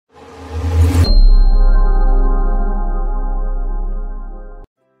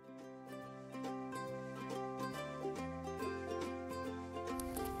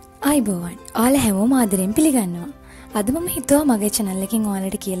අයිබෝවන් ඔයාලා හැමෝම ආදරෙන් පිළිගන්නවා. අද මම හිතුවා මගේ channel එකෙන්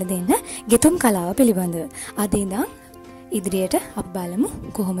ඔයාලට කියලා දෙන්න ගෙතුම් කලාව පිළිබඳව. අද ඉඳන් ඉදිරියට අපි බලමු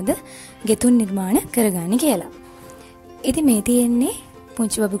කොහොමද ගෙතුම් නිර්මාණ කරගන්නේ කියලා. ඉතින් මේ තියෙන්නේ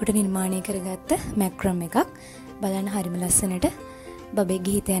පුංචි බබෙකුට නිර්මාණය කරගත්ත මැක්‍රම් එකක්. බලන්න හරිම ලස්සනට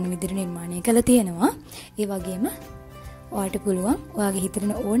බබෙක්ගේ හිත යන විදිහට නිර්මාණය කළා තියෙනවා. ඒ වගේම ඔයාලට පුළුවන් ඔයාගේ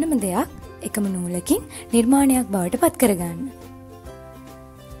හිතෙන ඕනම දෙයක් එකම නූලකින් නිර්මාණයක් බවට පත් කරගන්න.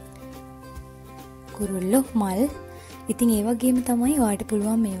 කුරුල්ලෝ මල් ඉතින් ඒ වගේම තමයි ඔයාලට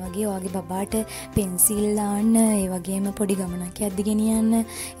පුළුවන් මේ වගේ ඔයාගේ බබාට පෙන්සිල් දාන්න, ඒ වගේම පොඩි ගමනක් යද්දි ගෙනියන්න,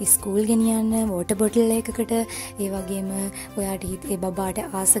 ඉස්කෝල් ගෙනියන්න, වෝටර් බොටල් එකකට, ඒ වගේම ඔයාට ඒ බබාට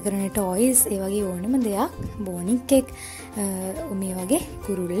ආස කරන ටොයිස්, ඒ වගේ ඕනම දෙයක්, බෝනික් එක, මේ වගේ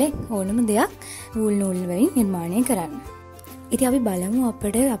කුරුල්ලෙක් ඕනම දෙයක් වූල් නූල් වලින් නිර්මාණය කරන්න. ඉතින් අපි බලමු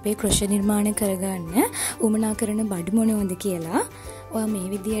අපිට අපේ ක්‍රොෂේ නිර්මාණ කරගන්න උමනා කරන බඩු මොනවද කියලා. ඔයා මේ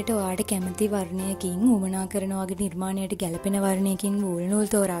විදිහට ඔයාට කැමති වර්ණයකින් උමනා කරන වගේ නිර්මාණයට ගැලපෙන වර්ණයකින් වූල් නූල්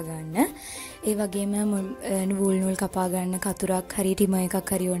තෝරා ගන්න. ඒ වගේම වූල් නූල් කපා ගන්න කතුරක් හරි ටිම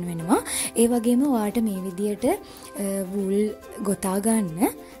එකක් හරි ඕන වෙනවා. ඒ වගේම ඔයාට මේ විදිහට වූල් ගොතා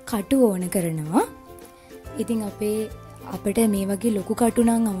ගන්න කටු ඕන කරනවා. ඉතින් අපිට මේ වගේ ලොකු කටු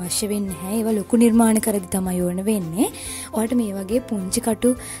නම් අවශ්‍ය වෙන්නේ නැහැ. ඒවා ලොකු නිර්මාණ කරදි තමයි ඕන වෙන්නේ. ඔයාලට මේ වගේ පුංචි කටු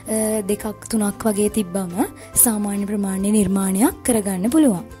දෙකක් තුනක් වගේ තිබ්බම සාමාන්‍ය ප්‍රමාණයේ නිර්මාණයක් කරගන්න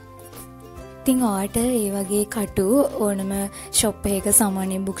පුළුවන්. ඉතින් ඔයාලට මේ වගේ කටු ඕනම ෂොප් එකක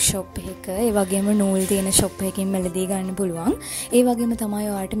සාමාන්‍ය බුක් ෂොප් එකක ඒ වගේම නූල් තියෙන ෂොප් එකකින් මෙලදී ගන්න පුළුවන්. ඒ වගේම තමයි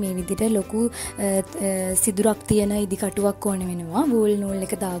ඔයාලට මේ විදිහට ලොකු සිදුරක් තියෙන ඉදි කටුවක් ඕන වෙනවා. වූල් නූල්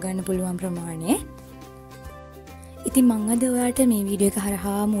එක දාගන්න පුළුවන් ප්‍රමාණය. ඉතින් මම අද ඔයාලට මේ වීඩියෝ එක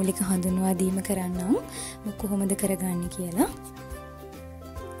හරහා මූලික හඳුන්වා දීම කරන්නම් කොහොමද කරගන්නේ කියලා.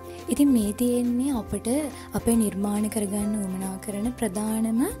 ඉතින් මේ තියෙන්නේ අපිට අපේ නිර්මාණ කරගන්න උවමනා කරන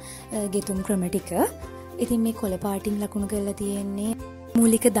ප්‍රධානම ගෙතුම් ක්‍රම ටික. ඉතින් මේ කොළ පාටින් ලකුණු කරලා තියෙන්නේ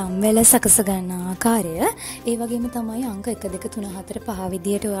මූලික දම්වැල සකස ගන්න ආකාරය. ඒ වගේම තමයි අංක 1 2 3 4 5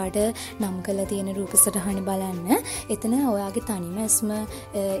 විදියට ඔයාට නම් කරලා තියෙන රූප සටහන බලන්න. එතන ඔයාගේ තනිමැස්ම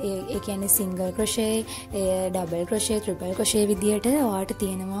ඒ කියන්නේ single crochet, double crochet, triple crochet විදියට ඔයාට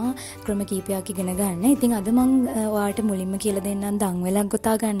තියෙනවා ක්‍රම කීපයක් ඉගෙන ගන්න. ඉතින් අද මම ඔයාට මුලින්ම කියලා දෙන්නම් දම්වැලක්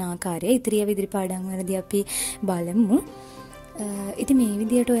ගොතා ගන්න ආකාරය. ඉතිරිය විදිරි පාඩම් වලදී අපි බලමු. ඉතින් මේ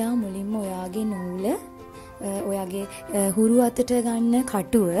විදියට ඔයා මුලින්ම ඔයාගේ නූල ඔයාගේ හුරු අතට ගන්න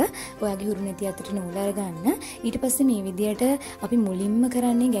කටුව ඔයාගේ හුරු නැති අතට නූල අරගන්න. ඊට පස්සේ මේ විදියට අපි මුලින්ම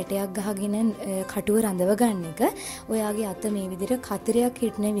කරන්නේ ගැටයක් ගහගෙන කටුව රඳව ගන්න එක. ඔයාගේ අත මේ විදියට කතරයක්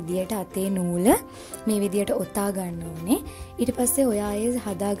හිටන විදියට අතේ නූල මේ විදියට ඔතා ගන්න ඕනේ. ඊට පස්සේ ඔයා ඒ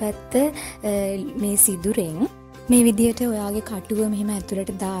හදාගත්ත මේ සිදුරෙන් මේ විදියට ඔයාගේ කටුව මෙහෙම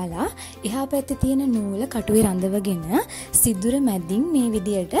ඇතුළට දාලා එහා පැත්තේ තියෙන නූල කටුවේ රඳවගෙන සිදුර මැදින් මේ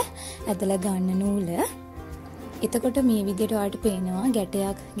විදියට ඇදලා ගන්න නූල. එතකොට මේ විදිහට ඔයාලට පේනවා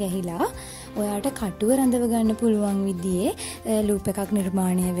ගැටයක් ගැහිලා ඔයාට කටුව රඳව ගන්න පුළුවන් විදිහේ ලූප් එකක්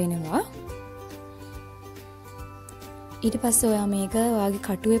නිර්මාණය වෙනවා. ඊට පස්සේ ඔයා මේක ඔයාගේ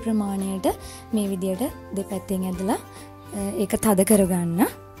කටුවේ ප්‍රමාණයට මේ විදිහට දෙපැත්තෙන් ඇදලා ඒක තද කරගන්න.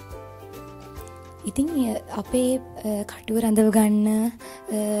 ඉතින් අපේ කටුව රඳව ගන්න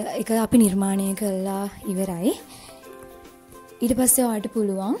එක අපි නිර්මාණය කළා ඉවරයි. ඊට පස්සේ ඔයාට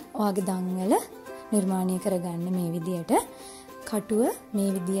පුළුවන් ඔයාගේ දම්වැල නිර්මාණය කරගන්න මේ විදියට කටුව මේ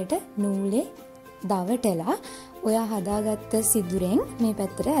විදියට නූලේ දවටලා ඔයා හදාගත්ත සිදුරෙන් මේ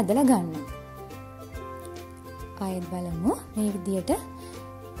පැත්තට ඇදලා ගන්න. ආයෙත් බලමු මේ විදියට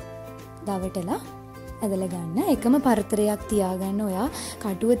දවටලා ඇදලා ගන්න. එකම පරතරයක් තියාගන්න. ඔයා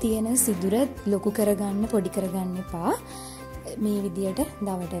කටුව තියෙන සිදුර ලොකු කරගන්න පොඩි කරගන්න එපා. මේ විදියට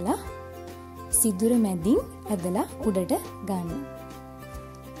දවටලා සිදුර මැදින් ඇදලා උඩට ගන්න.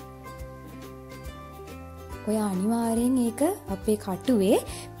 ඔයා අනිවාර්යෙන් ඒක අපේ කටුවේ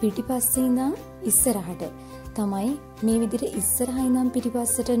පිටිපස්සේ ඉඳන් ඉස්සරහට තමයි මේ විදිහට ඉස්සරහා ඉඳන්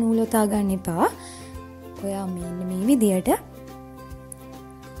පිටිපස්සට නූල ඔතා ගන්න එපා. ඔයා මෙන්න මේ විදිහට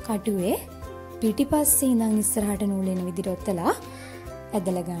කටුවේ පිටිපස්සේ ඉඳන් ඉස්සරහට නූල එන විදිහට ඔතලා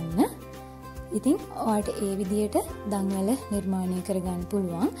ඇදලා ගන්න. ඉතින් ඔයාට ඒ විදිහට දම්වැල නිර්මාණය කරගන්න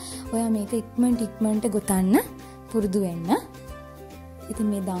පුළුවන්. ඔයා මේක ඉක්මනට ගොතන්න පුරුදු වෙන්න. ඉතින්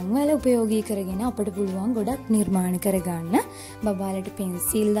මේ දම්වැල උපයෝගී කරගෙන අපිට පුළුවන් ගොඩක් නිර්මාණ කරගන්න. බබාලට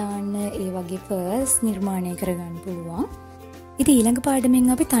පෙන්සිල් දාන්න, ඒ වගේ පර්ස් නිර්මාණය කරගන්න පුළුවන්. ඉතින් ඊළඟ පාඩමෙන්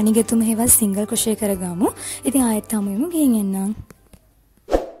අපි තනි ගෙතුම හේවත් සිංගල් ක්‍රොෂේ කරගමු. ඉතින් ආයෙත් හමු වෙමු. ගිහින් එන්නම්.